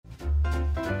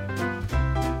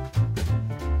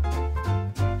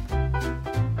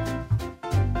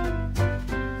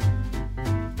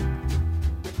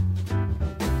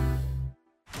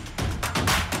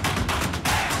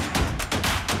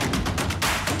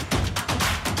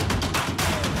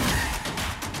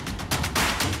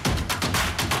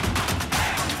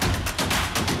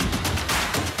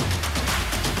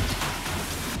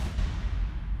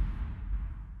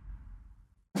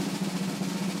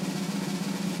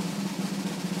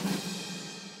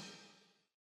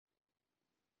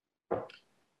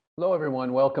Hello,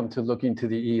 everyone. Welcome to Looking to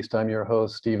the East. I'm your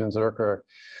host, Steven Zerker.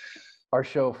 Our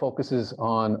show focuses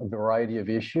on a variety of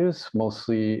issues,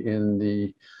 mostly in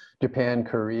the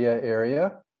Japan-Korea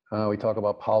area. We talk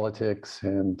about politics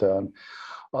and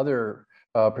other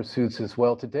pursuits as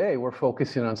well. Today, we're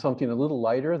focusing on something a little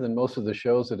lighter than most of the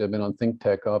shows that have been on Think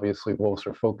Tech. Obviously, most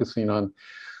are focusing on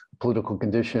political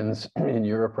conditions in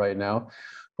Europe right now.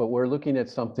 But we're looking at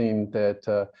something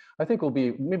that I think will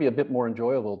be maybe a bit more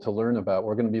enjoyable to learn about.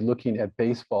 We're going to be looking at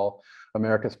baseball,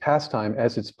 America's pastime,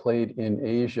 as it's played in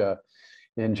Asia,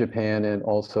 in Japan, and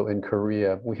also in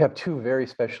Korea. We have two very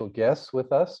special guests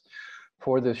with us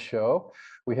for this show.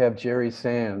 We have Jerry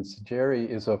Sands. Jerry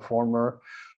is a former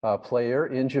player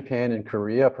in Japan and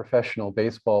Korea, a professional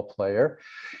baseball player.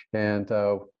 And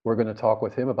we're going to talk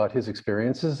with him about his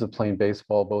experiences of playing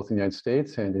baseball both in the United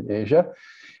States and in Asia.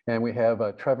 And we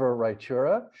have Trevor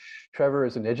Raichura. Trevor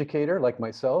is an educator like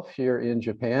myself here in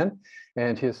Japan,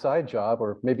 and his side job,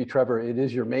 or maybe Trevor, it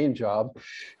is your main job,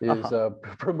 is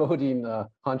promoting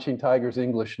Hanshin Tigers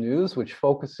English News, which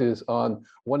focuses on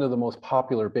one of the most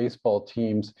popular baseball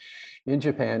teams in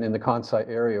Japan in the Kansai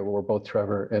area where both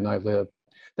Trevor and I live.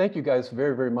 Thank you guys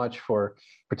very, very much for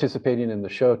participating in the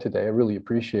show today. I really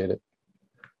appreciate it.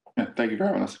 Yeah, thank you for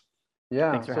having us.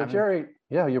 Yeah, so Jerry,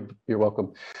 you're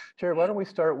welcome. Jerry, why don't we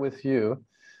start with you?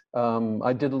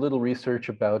 I did a little research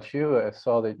about you. I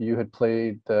saw that you had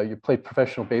played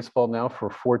professional baseball now for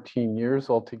 14 years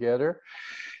altogether.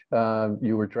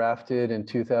 You were drafted in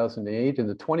 2008 in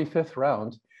the 25th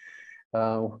round.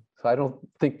 So I don't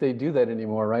think they do that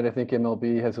anymore, right? I think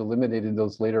MLB has eliminated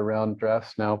those later round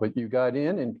drafts now, but you got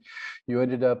in and you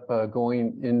ended up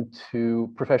going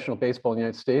into professional baseball in the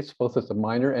United States, both at the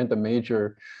minor and the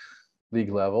major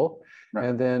league level. Right.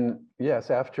 And then, yes,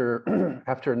 after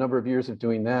a number of years of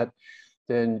doing that,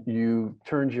 then you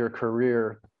turned your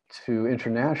career to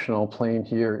international, playing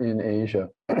here in Asia.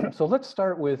 So let's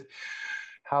start with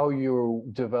how you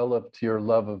developed your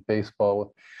love of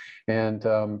baseball and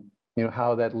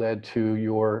how that led to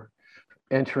your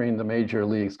entering the major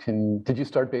leagues. Did you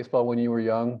start baseball when you were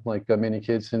young, like many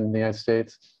kids in the United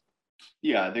States?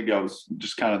 Yeah, I think I was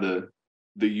just kind of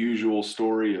the usual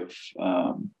story of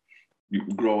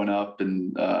growing up,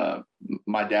 and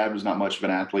my dad was not much of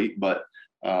an athlete, but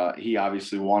he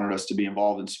obviously wanted us to be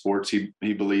involved in sports.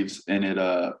 He believes in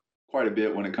it quite a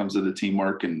bit when it comes to the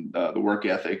teamwork and the work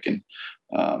ethic, and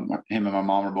him and my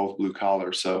mom are both blue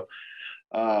collar. So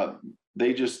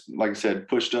they just, like I said,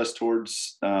 pushed us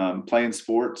towards playing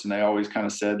sports, and they always kind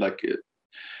of said, like,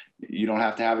 you don't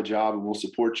have to have a job, and we'll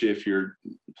support you if you're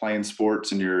playing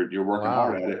sports and you're working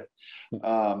hard at it.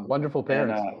 Wonderful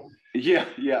parents. Yeah.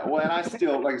 Well, and I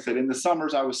still, like I said, in the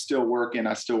summers, I was still working.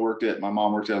 I still worked my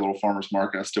mom worked at a little farmer's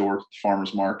market. I still worked at the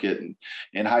farmer's market. And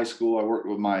in high school, I worked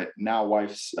with my now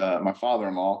wife's, my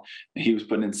father-in-law, and he was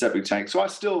putting in septic tanks. So I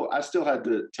still had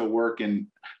to work. And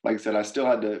like I said, I still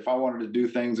had to, if I wanted to do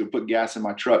things or put gas in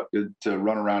my truck to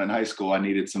run around in high school, I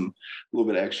needed a little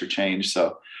bit of extra change.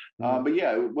 So, but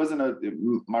yeah, it wasn't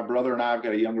my brother and I've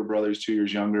got a younger brother who's 2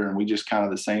 years younger, and we just kind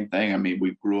of the same thing. I mean,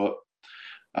 we grew up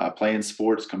playing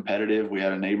sports, competitive. We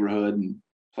had a neighborhood and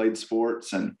played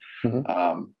sports, and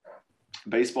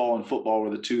baseball and football were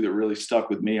the two that really stuck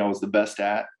with me. I was the best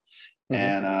at,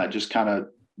 and I just kind of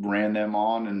ran them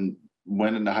on and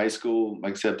went into high school,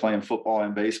 like I said, playing football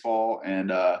and baseball,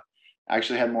 and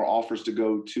actually had more offers to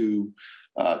go to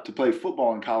play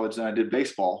football in college than I did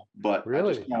baseball. But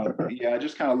really, I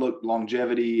just kind of looked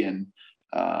longevity and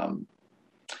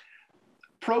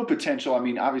pro potential. I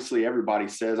mean, obviously everybody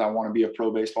says I want to be a pro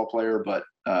baseball player, but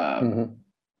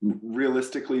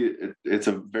realistically it's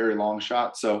a very long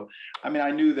shot. So, I mean, I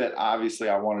knew that obviously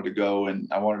I wanted to go and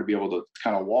I wanted to be able to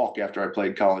kind of walk after I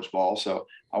played college ball. So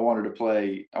I wanted to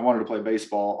play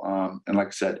baseball. And like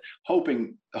I said,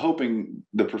 hoping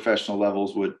the professional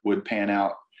levels would pan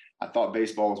out. I thought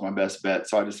baseball was my best bet.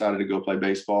 So I decided to go play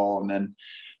baseball. And then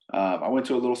I went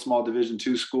to a little small Division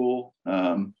II school.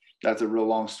 That's a real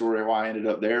long story why I ended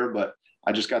up there, but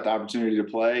I just got the opportunity to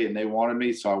play and they wanted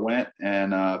me. So I went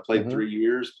and played 3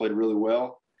 years, played really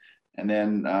well, and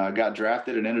then got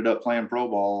drafted and ended up playing pro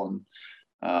ball.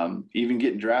 And even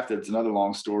getting drafted, it's another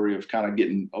long story of kind of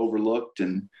getting overlooked,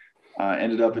 and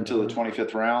ended up until the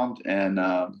 25th round, and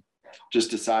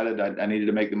just decided I needed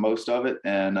to make the most of it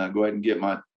and go ahead and get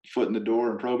my foot in the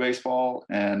door in pro baseball.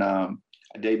 And I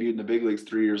debuted in the big leagues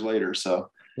 3 years later.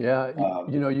 So yeah,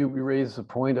 you raised the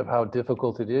point of how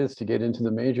difficult it is to get into the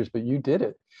majors, but you did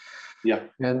it. Yeah.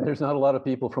 And there's not a lot of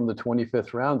people from the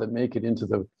 25th round that make it into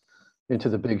the into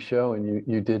the big show, and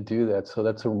you did do that. So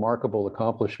that's a remarkable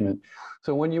accomplishment.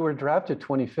 So when you were drafted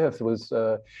 25th,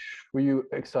 were you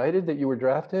excited that you were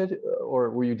drafted, or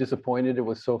were you disappointed it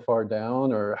was so far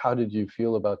down, or how did you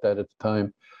feel about that at the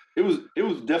time? It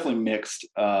was definitely mixed.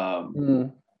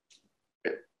 Mm,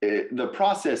 The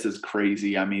process is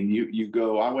crazy. I mean, you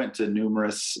go. I went to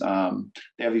numerous.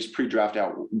 They have these pre-draft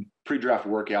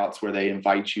workouts where they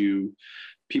invite you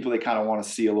people they kind of want to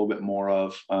see a little bit more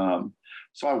of.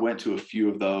 So I went to a few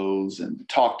of those and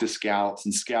talked to scouts.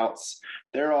 And scouts,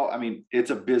 they're all. I mean, it's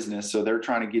a business, so they're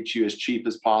trying to get you as cheap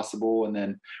as possible, and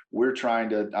then we're trying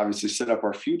to obviously set up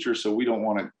our future, so we don't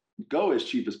want to go as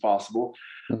cheap as possible.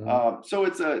 mhm, So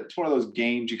it's one of those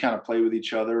games you kind of play with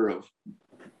each other of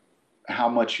how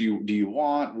much do you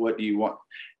want, what do you want,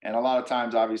 and a lot of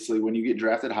times obviously when you get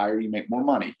drafted higher you make more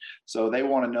money, so they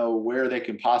want to know where they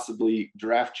can possibly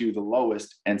draft you the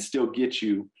lowest and still get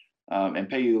you, and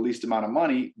pay you the least amount of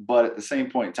money, but at the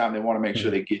same point in time they want to make sure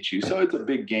mhm. they get you. So it's a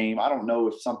big game. I don't know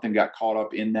if something got caught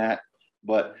up in that,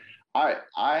 but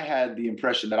I had the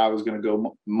impression that I was going to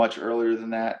go much earlier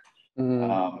than that.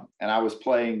 Mhm. And I was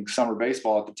playing summer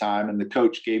baseball at the time, and the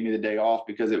coach gave me the day off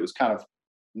because it was kind of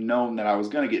known that I was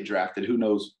going to get drafted. Who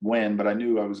knows when, but I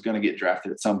knew I was going to get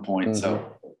drafted at some point. Mhm. So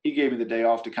he gave me the day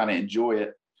off to kind of enjoy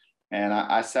it. And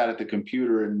I sat at the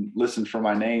computer and listened for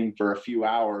my name for a few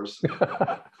hours.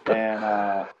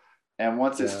 And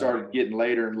once it Yeah. started getting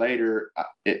later and later,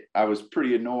 I was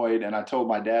pretty annoyed. And I told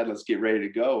my dad, "Let's get ready to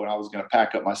go." And I was going to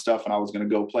pack up my stuff and I was going to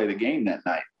go play the game that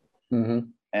night. Mhm.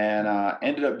 And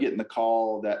ended up getting the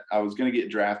call that I was going to get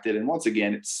drafted. And once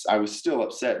again, I was still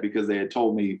upset because they had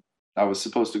told me I was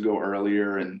supposed to go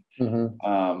earlier. And Mhm.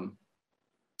 um,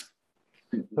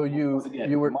 So once you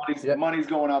again, were, yeah. money's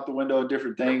going out the window and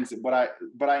different things. But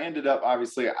I ended up,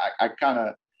 obviously, I kind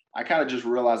of just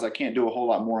realized I can't do a whole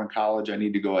lot more in college. I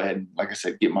need to go ahead and, like I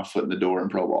said, get my foot in the door in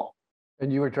pro ball.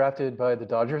 And you were drafted by the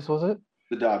Dodgers, was it?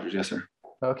 The Dodgers, yes, sir.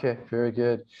 Okay, very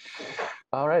good.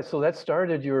 All right, so that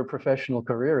started your professional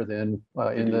career then,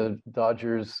 It in did. the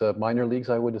Dodgers minor leagues,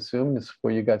 I would assume, is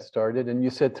where you got started. And you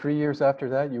said 3 years after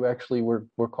that, you actually were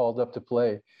called up to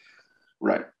play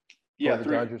Right. for Yeah, the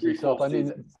three Dodgers three itself. full I mean,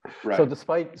 seasons. so Right.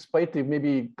 despite the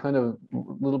maybe kind of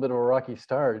little bit of a rocky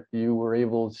start, you were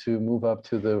able to move up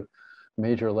to the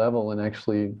major level and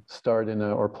actually start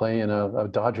or play in a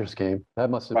Dodgers game. That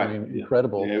must have Right. been Yeah.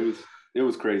 incredible. Yeah. It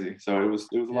was crazy. So it was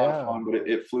a lot of Yeah. fun, but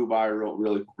it flew by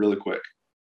really really quick.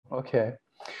 Okay.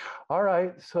 All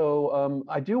right. So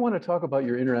I do want to talk about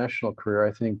your international career.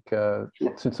 I think Sure.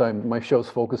 since my show's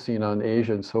focusing on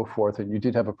Asia and so forth, and you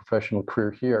did have a professional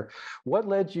career here, what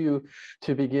led you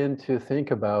to begin to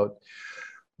think about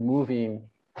moving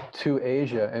to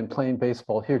Asia and playing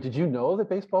baseball here? Did you know that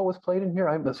baseball was played in here?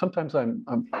 Sometimes I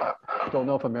don't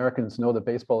know if Americans know that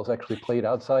baseball is actually played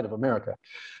outside of America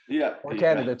Yeah. or Yeah.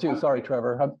 Canada too. Sorry,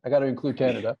 Trevor. I got to include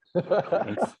Canada.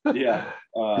 Yeah.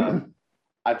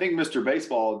 I think Mr.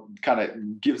 Baseball kind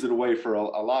of gives it away for a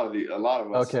lot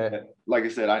of us. Okay. Like I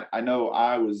said, I know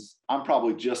I'm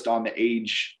probably just on the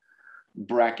age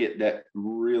bracket that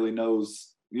really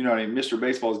knows, what I mean. Mr.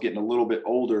 Baseball is getting a little bit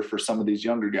older for some of these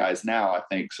younger guys now, I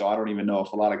think. So I don't even know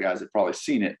if a lot of guys have probably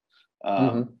seen it.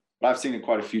 Hmm. But I've seen it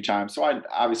quite a few times. So I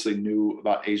obviously knew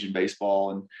about Asian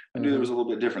baseball, and I knew there was a Hmm.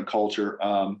 little bit different culture.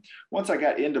 Once I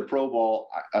got into pro ball,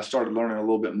 I started learning a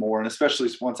little bit more. And especially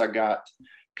once I got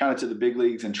kind of to the big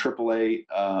leagues and AAA,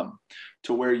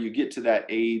 to where you get to that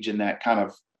age and that kind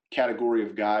of category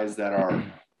of guys that are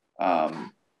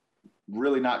um,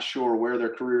 really not sure where their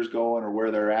career is going or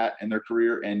where they're at in their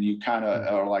career. And you kind of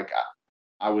are like,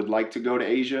 I would like to go to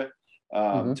Asia,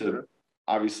 Hmm. to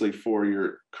obviously for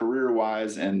your career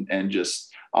wise and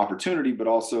just opportunity, but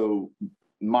also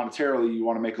monetarily, you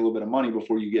want to make a little bit of money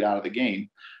before you get out of the game.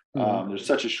 Hmm. There's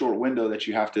such a short window that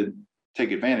you have to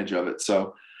take advantage of it.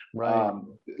 So, Right.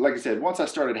 like I said, once I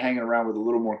started hanging around with a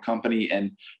little more company,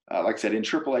 and like I said, in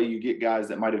AAA, you get guys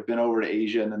that might have been over to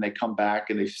Asia and then they come back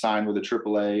and they sign with a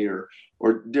AAA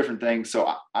or different things. So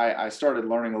I started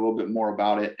learning a little bit more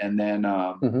about it, and then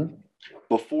Hmm.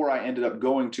 before I ended up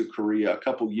going to Korea, a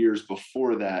couple years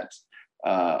before that,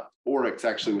 Oryx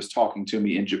actually was talking to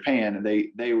me in Japan, and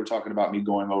they were talking about me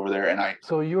going over there, and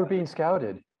So you were being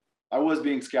scouted. I was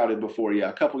being scouted before, yeah,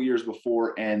 a couple years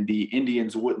before, and the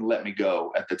Indians wouldn't let me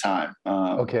go at the time.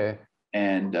 Okay.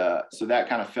 And so that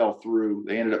kind of fell through.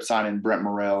 They ended up signing Brent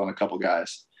Morel and a couple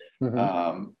guys. Hmm.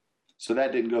 Um, so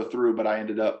that didn't go through, but I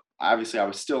ended up, obviously, I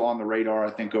was still on the radar,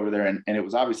 I think, over there. And it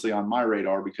was obviously on my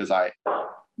radar because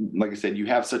like I said, you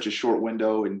have such a short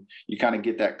window and you kind of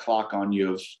get that clock on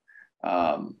you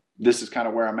of, this is kind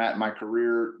of where I'm at in my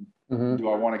career. Mhm. Do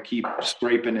I want to keep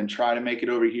scraping and try to make it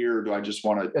over here, or do I just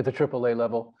want to At the AAA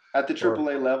level? at the Or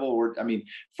AAA level? Or I mean,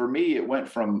 for me, it went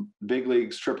from big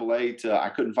leagues AAA to I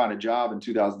couldn't find a job in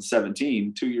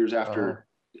 2017, 2 years oh. after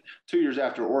 2 years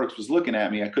after Oryx was looking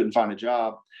at me. I couldn't find a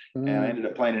job, and I Mm, ended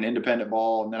up playing an independent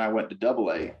ball, and then I went to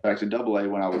back to double A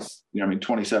when I was,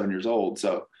 27 years old.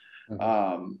 So mhm.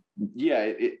 um, yeah,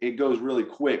 it goes really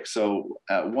quick. So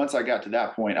once I got to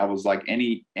that point, I was like,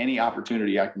 any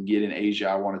opportunity I can get in Asia,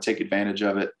 I want to take advantage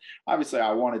of it. Obviously,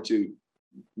 I wanted to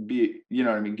be,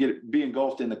 be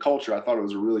engulfed in the culture. I thought it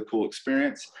was a really cool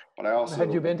experience, but I Had you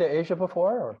also been to Asia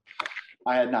before, or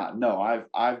I had not. No, but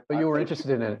I you were played.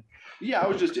 interested in it? Yeah, I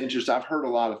was just interested. I've heard a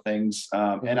lot of things,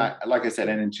 and Mhm. like I said,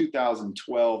 and in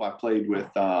 2012, I played with.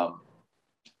 I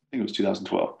think it was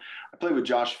 2012. I played with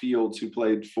Josh Fields, who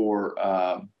played for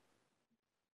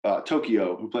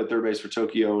Tokyo, who played third base for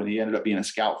Tokyo, and he ended up being a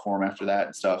scout for him after that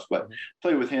and stuff. But Mhm.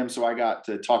 played with him, so I got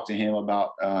to talk to him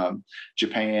about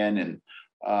Japan, and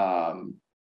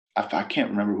I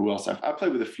can't remember who else. I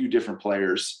played with a few different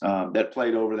players that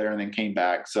played over there and then came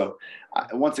back. So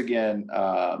once again,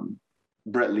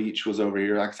 Brett Leach was over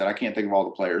here. Like I said, I can't think of all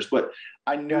the players, but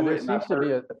I Yeah, knew there it, and I've seems to be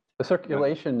heard. a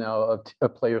circulation now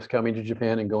of players coming to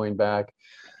Japan and going back.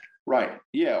 Right.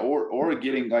 Yeah. Or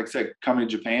getting, like I said, coming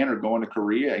to Japan or going to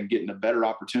Korea and getting a better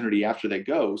opportunity after they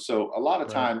go. So a lot of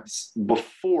Right. times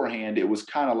beforehand, it was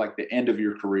kind of like the end of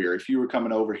your career. If you were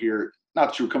coming over here, not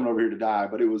that you were coming over here to die,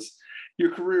 but it was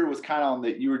your career was kind of on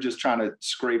that you were just trying to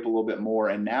scrape a little bit more.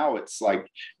 And now it's like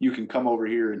you can come over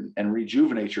here and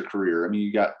rejuvenate your career. I mean,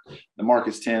 you got the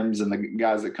Marcus Timms and the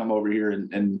guys that come over here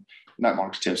and not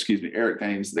Marcus Timms, excuse me, Eric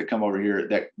Thames that come over here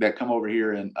that come over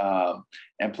here and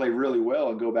play really well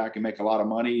and go back and make a lot of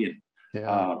money. And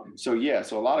Yeah. so yeah,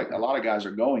 so a lot of guys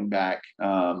are going back.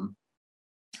 Yeah,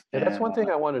 that's And one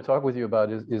thing I wanted to talk with you about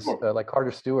is sure, like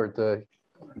Carter Stewart.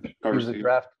 He Carter was a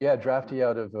Stewart. draftee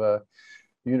out of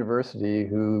university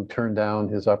who turned down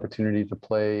his opportunity to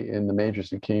play in the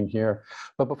majors and came here.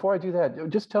 But before I do that,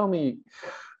 just tell me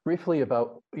briefly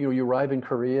about, you arrive in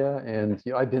Korea, and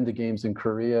I've been to games in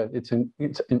Korea. It's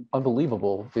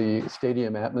unbelievable, the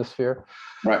stadium atmosphere.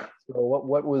 Right. So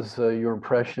what was your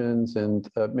impressions, and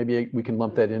maybe we can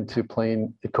lump that into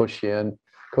playing at Koshien.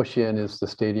 Koshien is the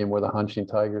stadium where the Hanshin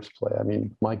Tigers play. I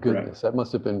mean, my Correct. goodness, that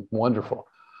must have been wonderful.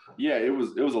 Yeah, it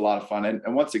was a lot of fun.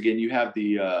 And once again, you have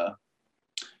the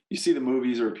you see the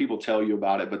movies or people tell you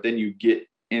about it, but then you get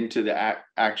into the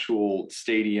actual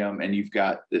stadium and you've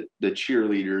got the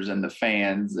cheerleaders and the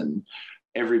fans, and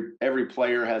every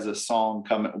player has a song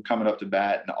coming up to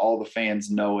bat, and all the fans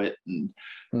know it. And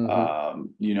Hmm.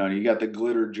 you got the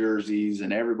glitter jerseys,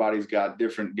 and everybody's got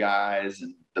different guys,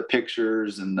 and the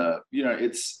pictures, and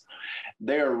it's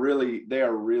they are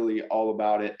really all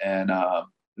about it, and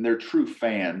they're true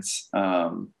fans.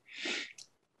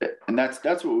 And that's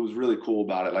what was really cool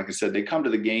about it. Like I said, they come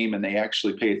to the game and they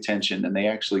actually pay attention and they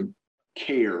actually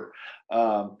care.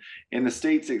 In the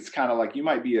States, it's kind of like you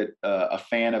might be a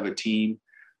fan of a team,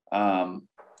 um,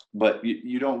 but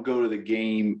you don't go to the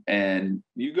game, and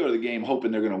you go to the game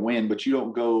hoping they're going to win, but you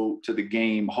don't go to the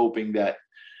game hoping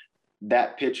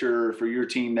that pitcher for your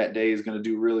team that day is going to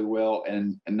do really well,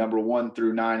 and number 1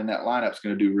 through 9 in that lineup is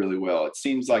going to do really well. It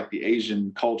seems like the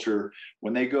Asian culture,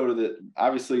 when they go to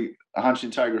obviously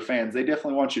Hanshin Tiger fans, they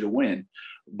definitely want you to win,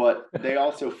 but they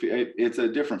also feel it's a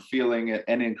different feeling.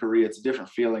 And in Korea, it's a different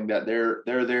feeling that they're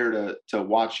there to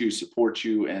watch you, support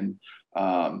you, and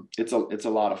it's a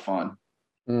lot of fun.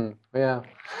 Yeah.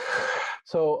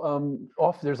 So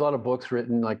there's a lot of books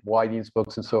written, like Whiting's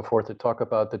books and so forth, that talk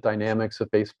about the dynamics of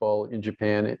baseball in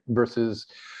Japan versus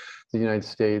the United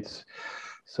States.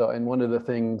 So, and one of the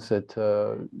things that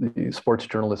the sports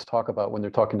journalists talk about when they're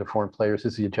talking to foreign players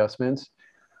is the adjustments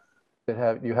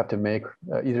that you have to make,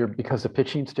 either because the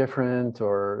pitching's different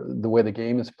or the way the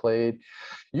game is played.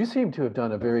 You seem to have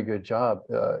done a very good job,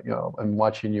 I'm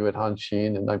watching you at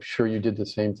Hanshin, and I'm sure you did the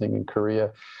same thing in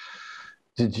Korea.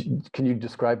 Can you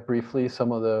describe briefly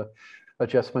some of the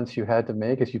adjustments you had to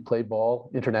make as you played ball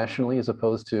internationally as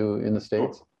opposed to in the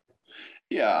States?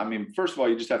 Yeah, I mean, first of all,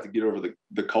 you just have to get over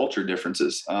the culture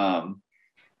differences.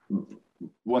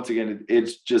 Once again,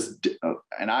 it's just,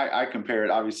 and I compare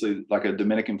it, obviously, like a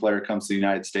Dominican player comes to the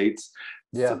United States.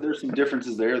 So Yeah. there's some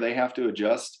differences there. They have to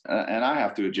adjust, and I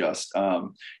have to adjust.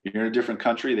 You're in a different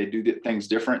country, they do things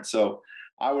different. So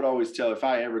I would always tell, if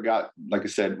I ever got, like I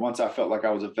said, once I felt like I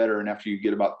was a veteran, after you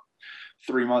get about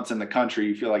 3 months in the country,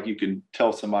 you feel like you can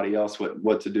tell somebody else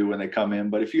what to do when they come in.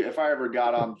 But if I ever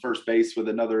got on first base with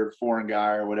another foreign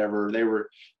guy or whatever, they were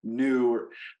new, or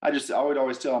I would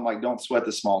always tell them, like, don't sweat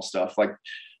the small stuff. Like,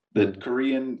 The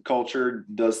Korean culture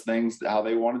does things how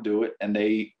they want to do it, and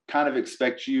they kind of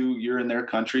expect you're in their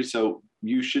country, so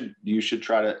you should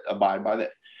try to abide by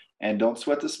that, and don't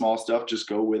sweat the small stuff. Just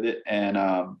go with it. And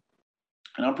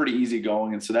I'm pretty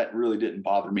easygoing, and so that really didn't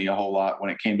bother me a whole lot when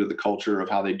it came to the culture of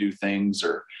how they do things.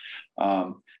 Or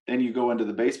then you go into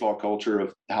the baseball culture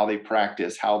of how they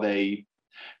practice, how they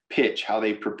pitch, how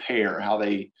they prepare,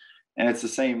 and it's the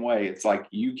same way. It's like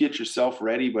you get yourself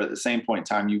ready, but at the same point in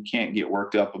time, you can't get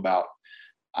worked up about,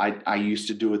 I used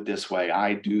to do it this way.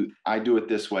 I do it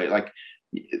this way. Like,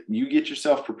 you get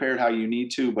yourself prepared how you need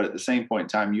to, but at the same point in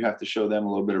time, you have to show them a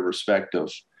little bit of respect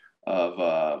of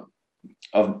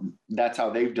that's how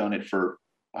they've done it for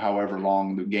however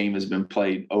long the game has been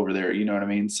played over there. You know what I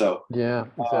mean? So Yeah,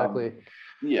 exactly.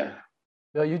 Yeah.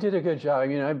 No, you did a good job. I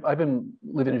mean, I've been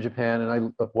living in Japan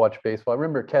and I watch baseball. I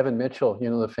remember Kevin Mitchell,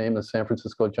 the famous San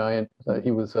Francisco Giant.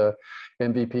 He was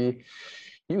MVP.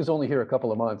 He was only here a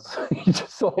couple of months. He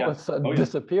just all of a sudden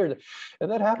disappeared. And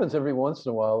that happens every once in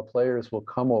a while. Players will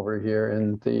come over here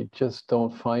and they just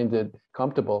don't find it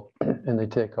comfortable and they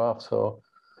take off. So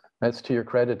that's to your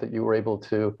credit that you were able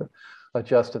to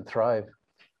adjust and thrive.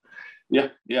 Yeah.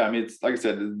 I mean, it's like I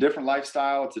said, it's a different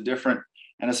lifestyle. It's a different,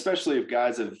 and especially if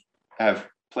guys have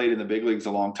played in the big leagues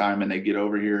a long time and they get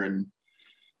over here and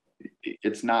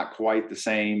it's not quite the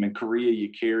same. In Korea,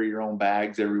 you carry your own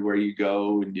bags everywhere you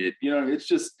go, and it's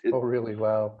just. Oh, really?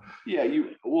 Wow. Yeah,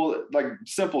 like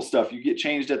simple stuff. You get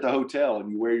changed at the hotel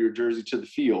and you wear your jersey to the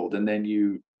field, and then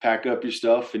you pack up your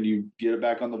stuff and you get it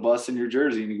back on the bus in your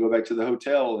jersey and you go back to the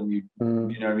hotel and you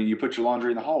put your laundry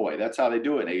in the hallway. That's how they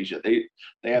do it in Asia. They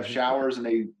have showers and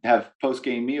they have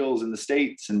post-game meals in the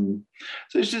States, and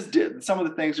so it's just some of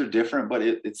the things are different, but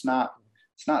it's not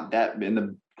that in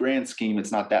the grand scheme,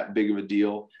 it's not that big of a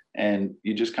deal, and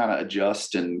you just kind of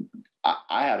adjust. And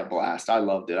I had a blast. I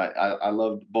loved it. I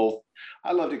loved both.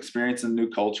 I loved experiencing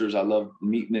new cultures. I loved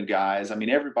meeting the guys. I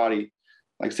mean, everybody,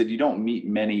 like I said, you don't meet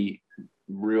many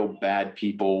real bad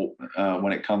people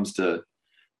when it comes to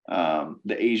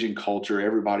the Asian culture.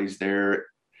 Everybody's there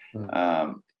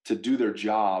to do their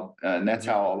job, and that's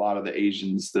how a lot of the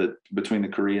Asians, between the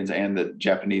Koreans and the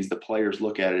Japanese, the players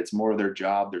look at it. It's more of their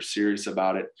job. They're serious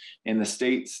about it. In the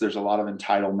States, there's a lot of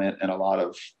entitlement and a lot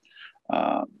of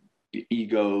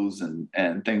egos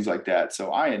and things like that.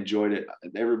 So I enjoyed it.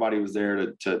 Everybody was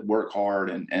there to work hard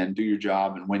and do your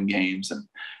job and win games,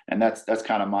 and that's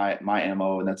kind of my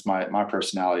MO, and that's my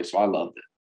personality. So I loved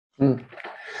it.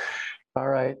 All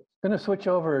right. Going to switch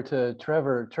over to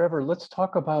Trevor. Trevor, let's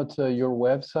talk about your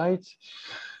website,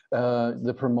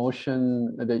 the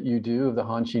promotion that you do of the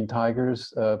Hanshin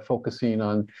Tigers, focusing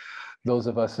on those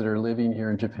of us that are living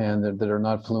here in Japan that are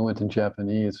not fluent in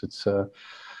Japanese. It's a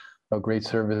great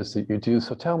service that you do.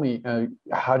 So tell me,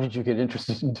 how did you get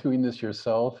interested in doing this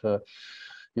yourself?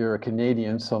 You're a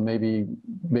Canadian, so maybe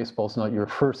baseball's not your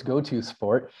first go-to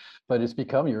sport, but it's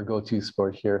become your go-to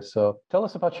sport here. So tell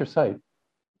us about your site.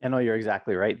 I know you're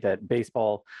exactly right that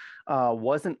baseball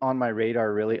wasn't on my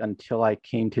radar really until I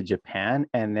came to Japan,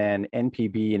 and then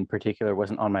NPB in particular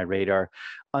wasn't on my radar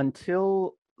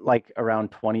until like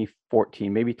around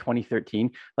 2014, maybe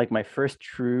 2013, like my first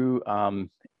true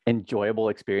enjoyable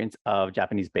experience of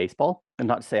Japanese baseball. And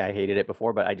not to say I hated it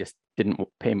before, but I just didn't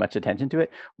pay much attention to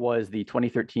it, was the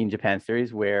 2013 Japan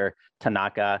series where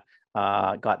Tanaka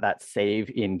got that save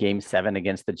in Game 7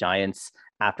 against the Giants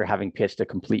after having pitched a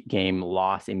complete game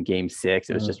loss in Game 6.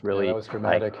 It was just really, that was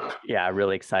dramatic.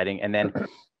 Really exciting. And then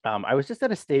I was just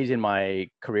at a stage in my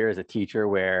career as a teacher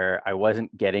where I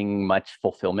wasn't getting much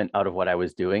fulfillment out of what I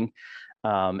was doing.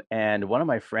 And one of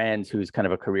my friends, who's kind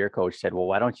of a career coach, said, "Well,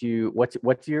 why don't you? What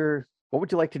would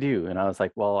you like to do?" And I was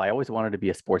like, "Well, I always wanted to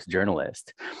be a sports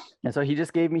journalist." And so he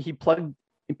just he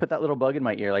put that little bug in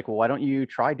my ear, like, "Well, why don't you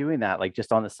try doing that? Like,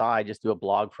 just on the side, just do a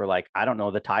blog for, like, I don't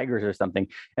know, the Tigers or something."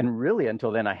 And really,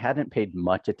 until then, I hadn't paid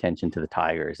much attention to the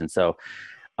Tigers. And so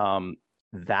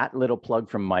that little plug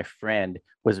from my friend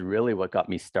was really what got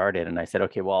me started. And I said,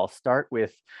 okay, well, I'll start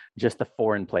with just the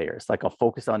foreign players. Like, I'll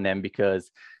focus on them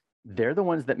because they're the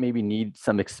ones that maybe need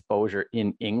some exposure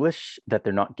in English that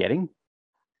they're not getting,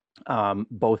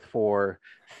 both for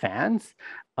fans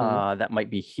that might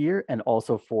be here, and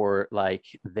also for like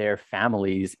their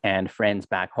families and friends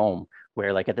back home,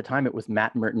 where like at the time it was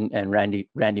Matt Merton and Randy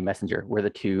Messenger were the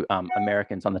two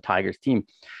Americans on the Tigers team.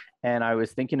 And I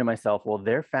was thinking to myself, well,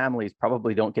 their families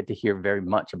probably don't get to hear very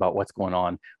much about what's going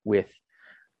on with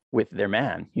their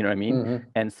man, you know what I mean? Mm-hmm.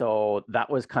 And so that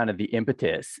was kind of the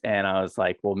impetus. And I was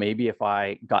like, well, maybe if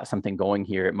I got something going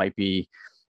here, it might be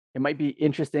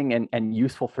interesting and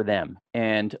useful for them.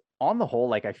 And on the whole,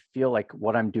 like, I feel like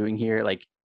what I'm doing here, like,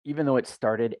 even though it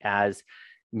started as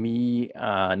me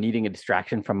needing a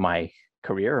distraction from my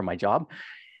career or my job,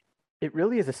 it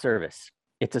really is a service.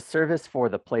 It's a service for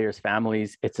the players'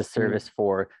 families. It's a service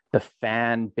for the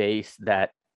fan base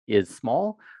that is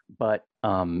small, but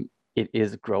it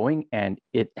is growing and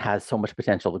it has so much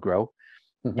potential to grow.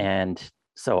 And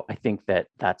so I think that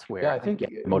that's where I think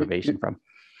get motivation from.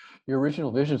 Your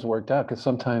original visions worked out, because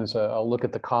sometimes I'll look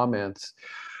at the comments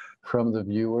from the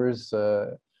viewers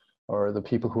or the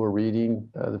people who are reading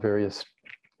the various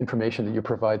information that you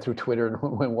provide through Twitter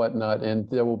and whatnot, and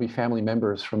there will be family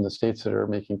members from the States that are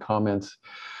making comments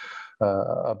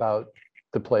about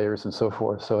the players and so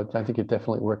forth. So I think it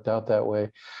definitely worked out that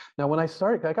way. Now, when I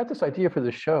started, I got this idea for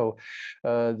the show.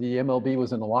 The MLB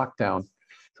was in a lockdown.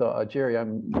 So Jerry,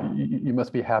 you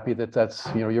must be happy that that's,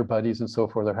 your buddies and so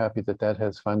forth are happy that that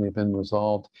has finally been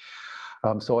resolved.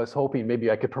 So I was hoping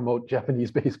maybe I could promote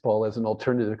Japanese baseball as an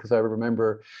alternative, because I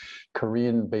remember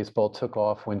Korean baseball took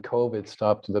off when COVID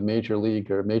stopped the major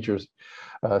league or majors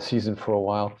season for a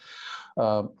while.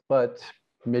 But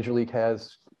Major League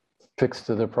has fixed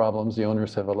their problems. The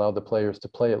owners have allowed the players to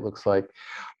play, it looks like.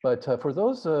 But for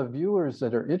those viewers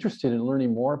that are interested in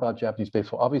learning more about Japanese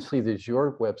baseball, obviously there's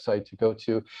your website to go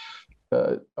to.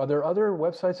 Are there other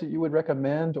websites that you would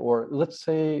recommend? Or let's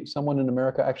say someone in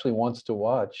America actually wants to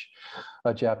watch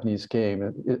a Japanese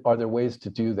game. Are there ways to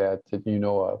do that you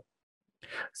know of?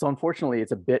 So unfortunately,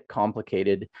 it's a bit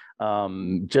complicated.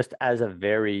 Just as a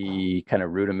very kind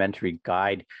of rudimentary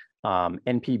guide,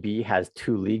 NPB has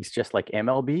 2 leagues just like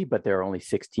MLB, but there are only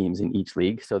 6 teams in each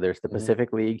league. So there's the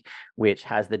Pacific League, which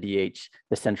has the DH,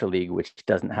 the Central League, which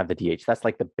doesn't have the DH. That's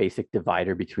like the basic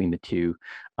divider between the two.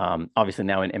 Obviously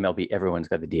now in MLB, everyone's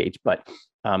got the DH, but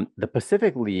the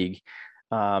Pacific League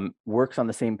works on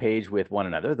the same page with one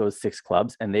another, those 6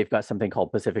 clubs, and they've got something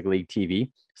called Pacific League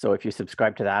TV. So if you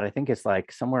subscribe to that, I think it's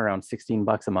like somewhere around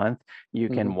 $16 a month. You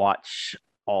can watch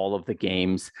all of the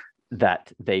games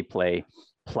that they play.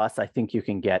 Plus, I think you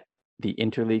can get the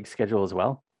interleague schedule as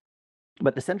well.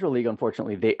 But the Central League,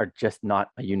 unfortunately, they are just not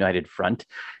a united front.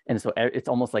 And so it's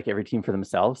almost like every team for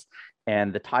themselves.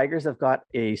 And the Tigers have got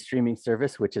a streaming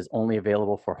service, which is only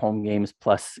available for home games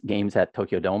plus games at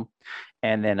Tokyo Dome.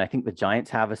 And then I think the Giants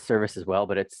have a service as well,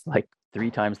 but it's like 3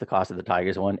 times the cost of the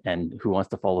Tigers one. And who wants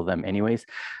to follow them anyways?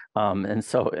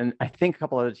 And I think a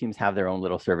couple other teams have their own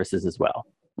little services as well.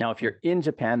 Now, if you're in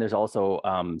Japan, there's also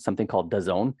something called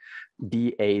DAZN,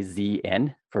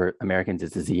 DAZN. For Americans,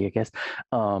 it's a Z, I guess.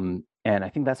 And I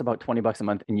think that's about $20 a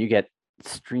month, and you get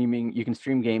streaming. You can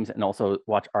stream games and also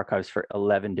watch archives for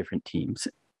 11 different teams.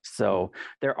 So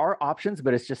there are options,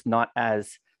 but it's just not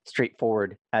as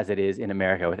straightforward as it is in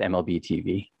America with MLB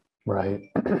TV. Right.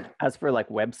 As for like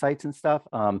websites and stuff,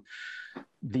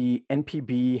 the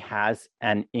NPB has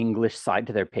an English side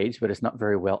to their page, but it's not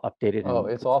very well updated. Oh,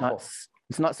 it's awful.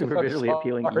 It's not super visually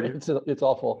appealing either. It's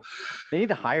awful. They need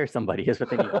to hire somebody is what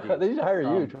they need to do. They need to hire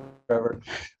you, Trevor.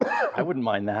 I wouldn't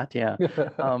mind that, yeah.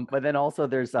 But then also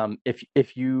there's,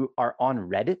 if you are on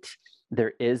Reddit,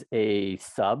 there is a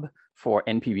sub for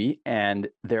NPB, and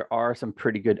there are some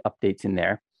pretty good updates in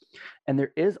there. And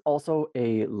there is also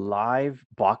a live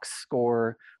box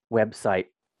score website.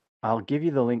 I'll give you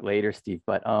the link later, Steve,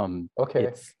 but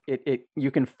okay.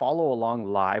 You can follow along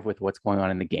live with what's going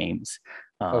on in the games.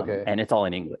 Okay. And it's all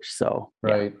in English. So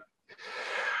right. Yeah.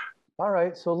 All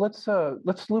right. So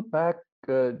let's loop back,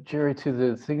 Jerry, to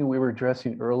the thing we were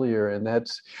addressing earlier, and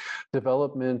that's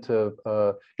development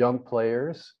of young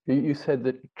players. You said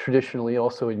that traditionally,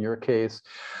 also in your case,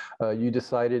 you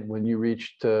decided when you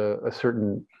reached a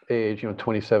certain age,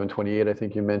 27, 28, I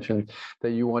think you mentioned,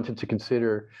 that you wanted to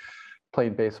consider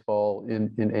playing baseball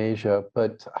in Asia.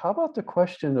 But how about the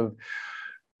question of,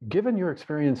 given your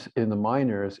experience in the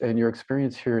minors and your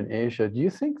experience here in Asia, do you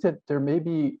think that it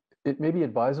may be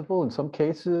advisable in some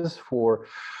cases for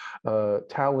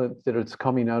talent that is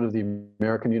coming out of the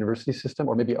American university system,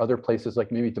 or maybe other places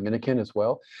like maybe Dominican as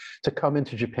well, to come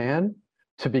into Japan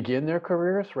to begin their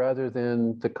careers, rather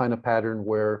than the kind of pattern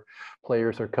where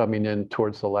players are coming in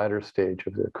towards the latter stage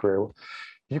of their career?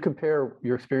 You compare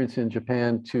your experience in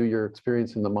Japan to your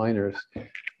experience in the minors. Do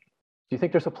you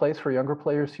think there's a place for younger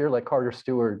players here, like Carter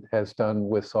Stewart has done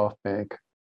with SoftBank?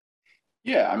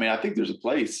 Yeah, I mean, I think there's a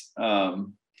place.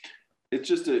 It's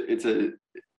just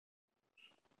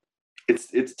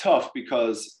it's tough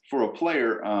because for a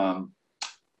player,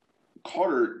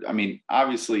 Carter, I mean,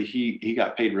 obviously he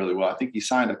got paid really well. I think he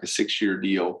signed like a 6-year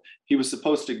deal. He was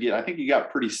supposed to get, I think he got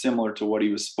pretty similar to what he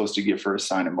was supposed to get for a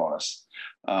signing bonus.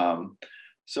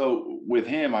 So with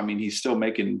him, I mean, he's still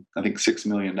making, I think, $6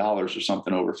 million or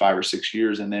something over 5 or 6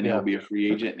 years, and then he'll be a free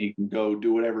agent and he can go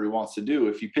do whatever he wants to do.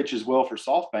 If he pitches well for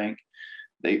SoftBank,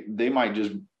 they might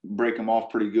just break him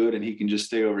off pretty good and he can just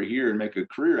stay over here and make a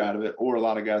career out of it. Or a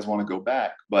lot of guys want to go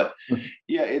back. But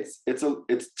yeah, it's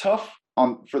tough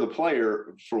for the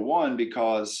player, for one,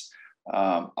 because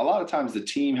a lot of times the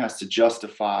team has to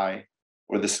justify,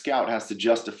 or the scout has to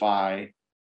justify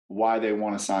why they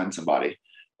want to sign somebody.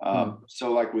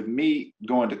 So like with me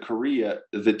going to Korea,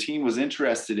 the team was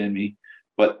interested in me,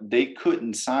 but they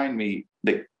couldn't sign me.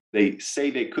 They say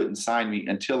they couldn't sign me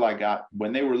until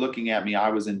when they were looking at me, I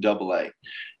was in AA.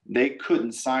 They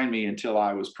couldn't sign me until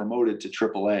I was promoted to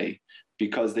AAA,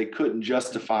 because they couldn't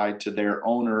justify to their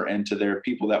owner and to their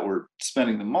people that were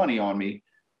spending the money on me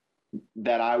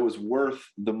that I was worth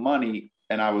the money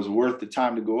and I was worth the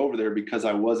time to go over there, because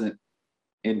I wasn't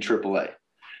in AAA.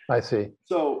 I see.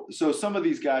 So some of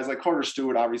these guys like Carter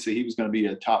Stewart, obviously he was going to be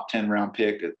a top 10 round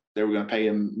pick. They were going to pay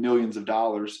him millions of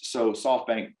dollars. So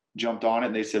SoftBank jumped on it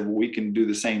and they said, well, we can do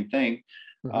the same thing.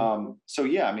 So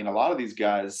yeah, I mean, a lot of these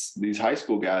guys, these high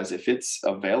school guys, if it's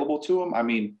available to them, I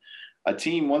mean, a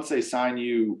team, once they sign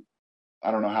you,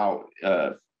 I don't know how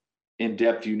in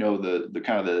depth, the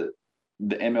kind of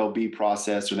the MLB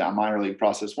process or that minor league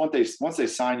process. Once they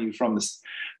sign you from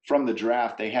the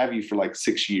draft, they have you for like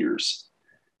 6 years.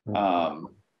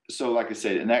 So like I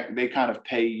said, and that they kind of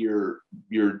pay your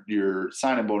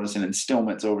signing bonus in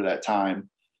installments over that time.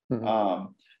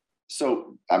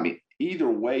 So, I mean, either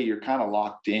way, you're kind of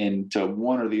locked in to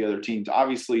one or the other teams.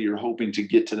 Obviously, you're hoping to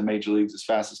get to the major leagues as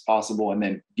fast as possible and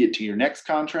then get to your next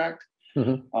contract.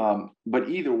 But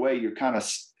either way, you're kind of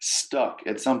stuck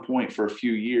at some point for a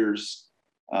few years.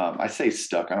 I say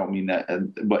stuck, I don't mean that,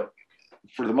 but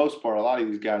for the most part, a lot of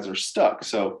these guys are stuck.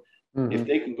 So if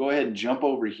they can go ahead and jump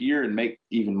over here and make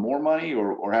even more money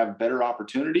or have better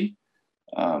opportunity,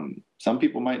 some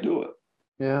people might do it.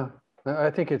 Yeah.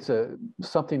 I think it's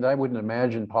something that I wouldn't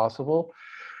imagine possible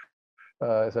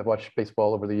as I've watched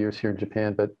baseball over the years here in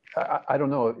Japan. But I don't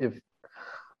know if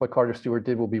what Carter Stewart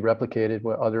did will be replicated,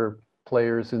 what other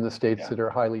players in the States that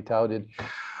are highly touted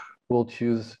will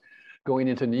choose going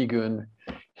into Nigun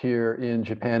here in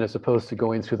Japan as opposed to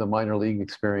going through the minor league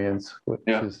experience.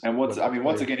 And once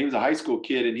again, he was a high school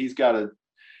kid and he's got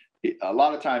a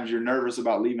lot of times you're nervous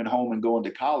about leaving home and going to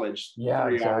college. Yeah,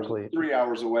 exactly. 3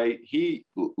 hours away. He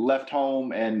left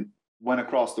home and went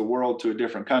across the world to a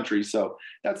different country. So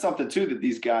that's something too that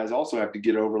these guys also have to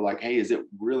get over. Like, hey, is it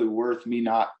really worth me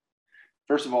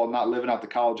first of all, not living out the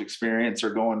college experience or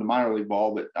going to minor league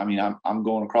ball? But I mean, I'm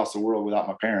going across the world without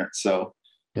my parents. So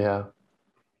yeah,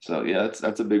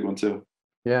 that's a big one too.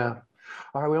 Yeah.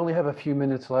 All right, we only have a few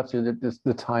minutes left.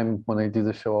 The time when I do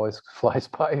the show always flies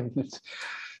by.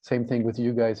 Same thing with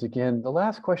you guys again. The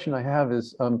last question I have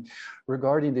is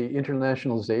regarding the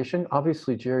internationalization.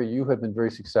 Obviously, Jerry, you have been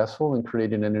very successful in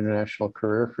creating an international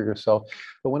career for yourself.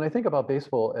 But when I think about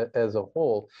baseball as a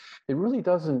whole, it really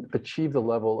doesn't achieve the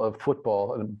level of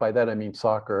football, and by that I mean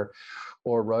soccer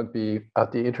or rugby,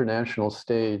 at the international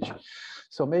stage.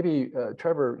 So maybe,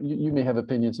 Trevor, you may have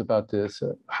opinions about this.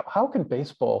 How can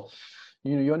baseball,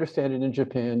 you understand it in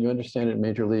Japan, you understand it in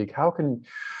Major League, how can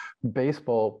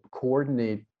baseball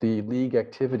coordinate the league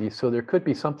activity so there could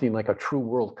be something like a true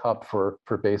World Cup for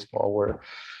baseball where,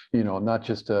 not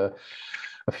just a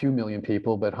few million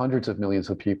people, but hundreds of millions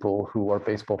of people who are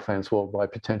baseball fans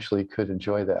worldwide potentially could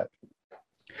enjoy that?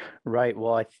 Right.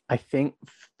 Well, I think,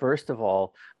 first of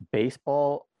all,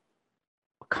 baseball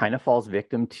kind of falls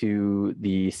victim to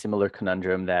the similar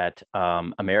conundrum that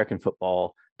American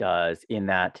football does, in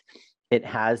that it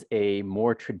has a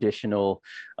more traditional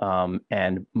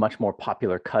and much more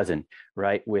popular cousin,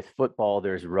 right? With football,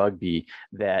 there's rugby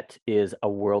that is a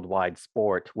worldwide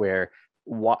sport where,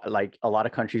 like a lot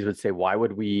of countries would say, why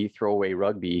would we throw away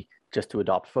rugby just to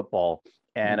adopt football?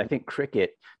 And I think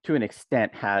cricket, to an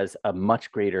extent, has a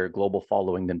much greater global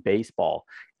following than baseball.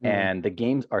 And the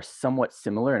games are somewhat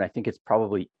similar. And I think it's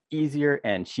probably easier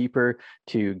and cheaper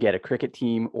to get a cricket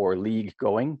team or league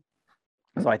going.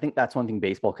 So I think that's one thing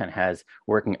baseball kind of has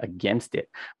working against it.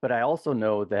 But I also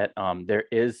know that there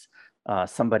is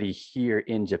somebody here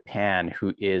in Japan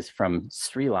who is from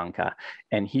Sri Lanka,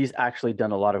 and he's actually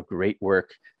done a lot of great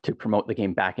work to promote the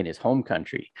game back in his home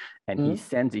country. And he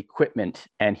sends equipment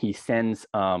and he sends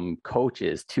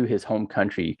coaches to his home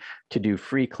country to do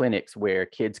free clinics where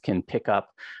kids can pick up,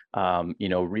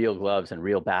 real gloves and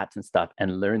real bats and stuff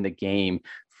and learn the game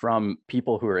from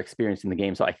people who are experiencing the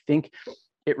game. So I think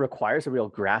it requires a real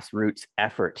grassroots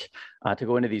effort to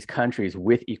go into these countries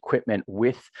with equipment,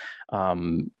 with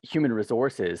human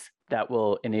resources that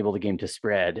will enable the game to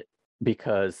spread.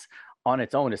 Because on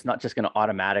its own, it's not just going to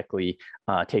automatically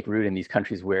take root in these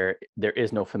countries where there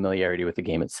is no familiarity with the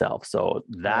game itself. So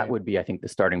that would be, I think, the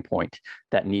starting point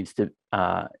that needs to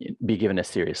be given a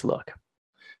serious look.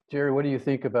 Jerry, what do you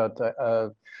think about that? I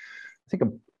think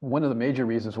one of the major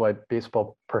reasons why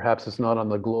baseball perhaps is not on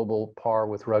the global par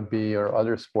with rugby or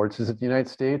other sports is that the United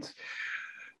States,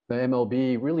 the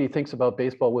MLB really thinks about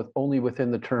baseball only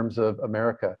within the terms of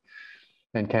America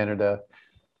and Canada.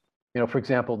 For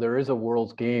example, there is a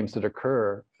World's Games that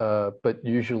occur, but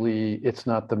usually it's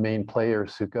not the main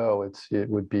players who go. It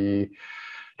would be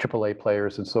AAA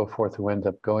players and so forth who end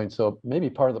up going. So maybe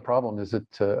part of the problem is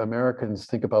that Americans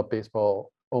think about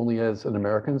baseball only as an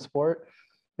American sport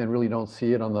and really don't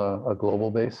see it on a global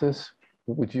basis.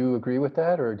 Would you agree with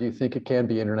that, or do you think it can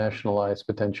be internationalized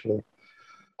potentially?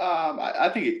 I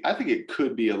think it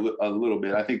could be a little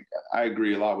bit. I think I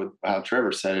agree a lot with how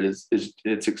Trevor said it. Is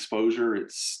it's exposure.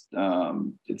 It's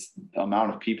the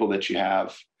amount of people that you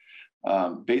have.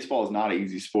 Baseball is not an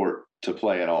easy sport to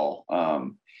play at all,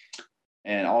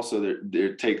 and also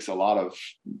there takes a lot of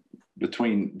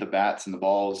between the bats and the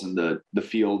balls and the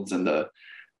fields and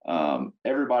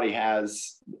everybody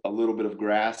has a little bit of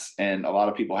grass, and a lot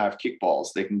of people have kickballs.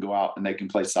 They can go out and they can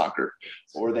play soccer,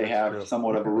 or they have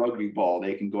somewhat of a rugby ball.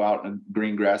 They can go out in a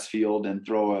green grass field and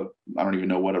throw I don't even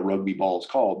know what a rugby ball is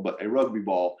called, but a rugby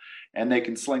ball, and they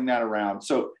can sling that around.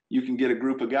 So you can get a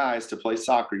group of guys to play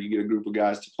soccer. You get a group of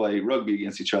guys to play rugby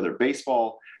against each other.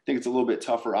 Baseball, I think it's a little bit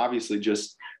tougher, obviously,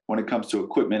 just when it comes to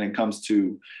equipment and comes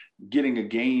to getting a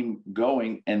game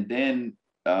going, and then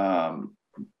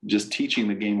just teaching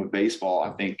the game of baseball.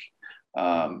 I think,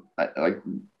 like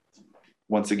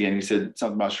once again, he said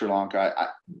something about Sri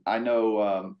Lanka. I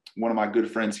know one of my good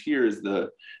friends here is the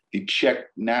Czech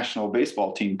national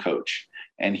baseball team coach,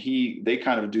 and they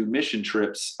kind of do mission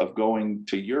trips of going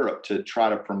to Europe to try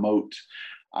to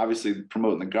obviously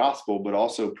promoting the gospel, but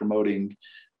also promoting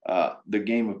the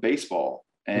game of baseball,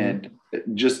 and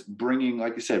just bringing,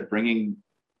 like you said, bringing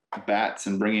bats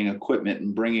and bringing equipment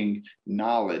and bringing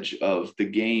knowledge of the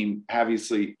game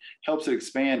obviously helps it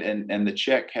expand. And the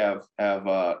Czech have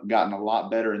gotten a lot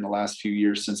better in the last few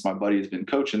years since my buddy has been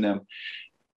coaching them.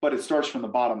 But it starts from the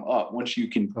bottom up. Once you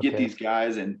can get these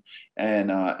guys and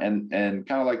kind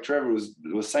of like Trevor was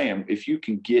saying, if you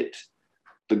can get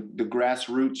the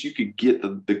grassroots, you could get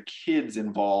the kids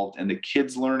involved and the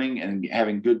kids learning and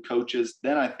having good coaches,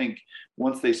 then I think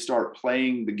once they start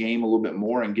playing the game a little bit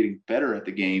more and getting better at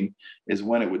the game is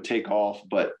when it would take off.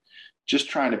 But just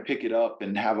trying to pick it up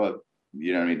and have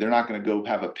they're not going to go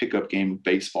have a pickup game of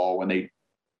baseball when they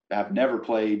have never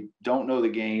played, don't know the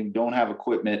game, don't have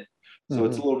equipment. So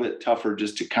it's a little bit tougher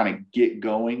just to kind of get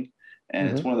going. And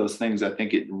it's one of those things I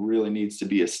think it really needs to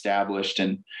be established.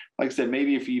 And like I said,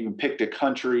 maybe if you even picked a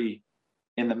country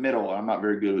in the middle, I'm not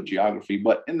very good with geography,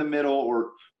 but in the middle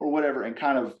or whatever, and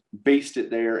kind of based it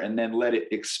there and then let it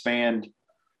expand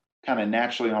kind of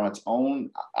naturally on its own.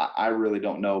 I really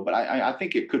don't know, but I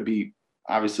think it could be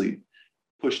obviously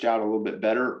pushed out a little bit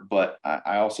better, but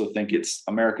I also think it's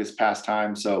America's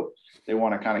pastime. So they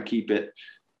want to kind of keep it.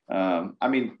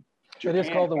 Japan, it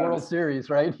is called the World Series,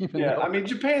 right?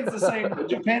 Japan's the same.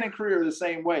 Japan and Korea are the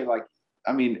same way. Like,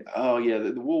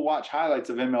 we'll watch highlights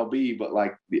of MLB, but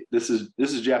like this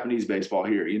is Japanese baseball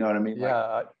here. You know what I mean?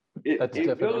 Yeah, like,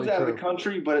 it goes out of the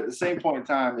country, but at the same point in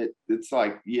time, it's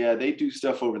like, yeah, they do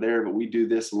stuff over there, but we do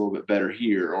this a little bit better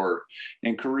here. Or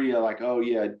in Korea, like, oh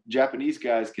yeah, Japanese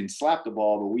guys can slap the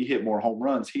ball, but we hit more home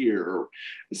runs here. Or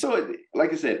so,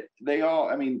 like I said, they all.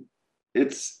 I mean,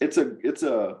 it's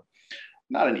a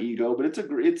not an ego, but it's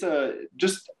a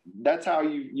just that's how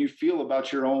you feel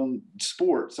about your own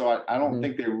sport. So I don't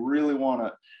think they really want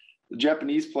to. The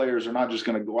Japanese players are not just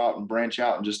going to go out and branch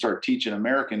out and just start teaching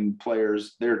American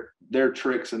players their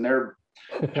tricks and their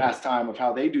pastime of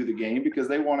how they do the game, because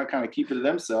they want to kind of keep it to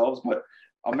themselves. But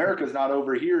America's not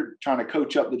over here trying to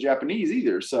coach up the Japanese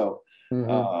either. So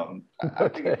I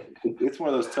think it's one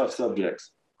of those tough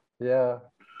subjects. Yeah.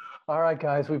 All right,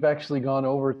 guys, we've actually gone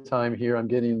over time here. I'm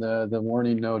getting the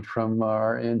warning note from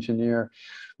our engineer.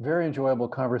 Very enjoyable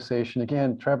conversation.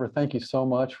 Again, Trevor, thank you so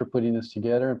much for putting this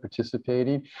together and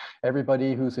participating.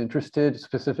 Everybody who's interested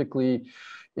specifically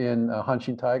in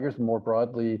Hanshin Tigers, more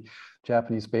broadly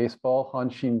Japanese baseball,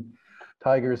 Hanshin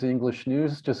Tigers English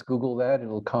News, just Google that,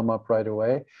 it'll come up right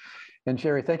away. And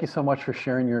Jerry, thank you so much for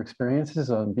sharing your experiences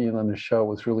on being on the show. It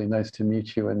was really nice to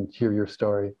meet you and hear your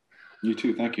story. You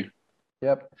too, thank you.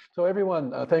 Yep. So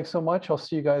everyone, thanks so much. I'll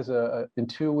see you guys in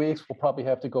 2 weeks. We'll probably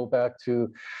have to go back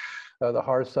to the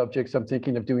hard subjects. I'm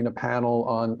thinking of doing a panel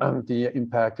on the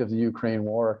impact of the Ukraine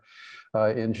war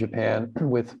in Japan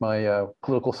with my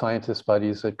political scientist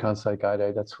buddies at Kansai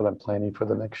Gaidai. That's what I'm planning for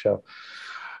the next show.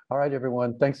 All right,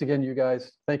 everyone. Thanks again, you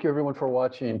guys. Thank you, everyone, for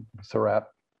watching. It's a wrap.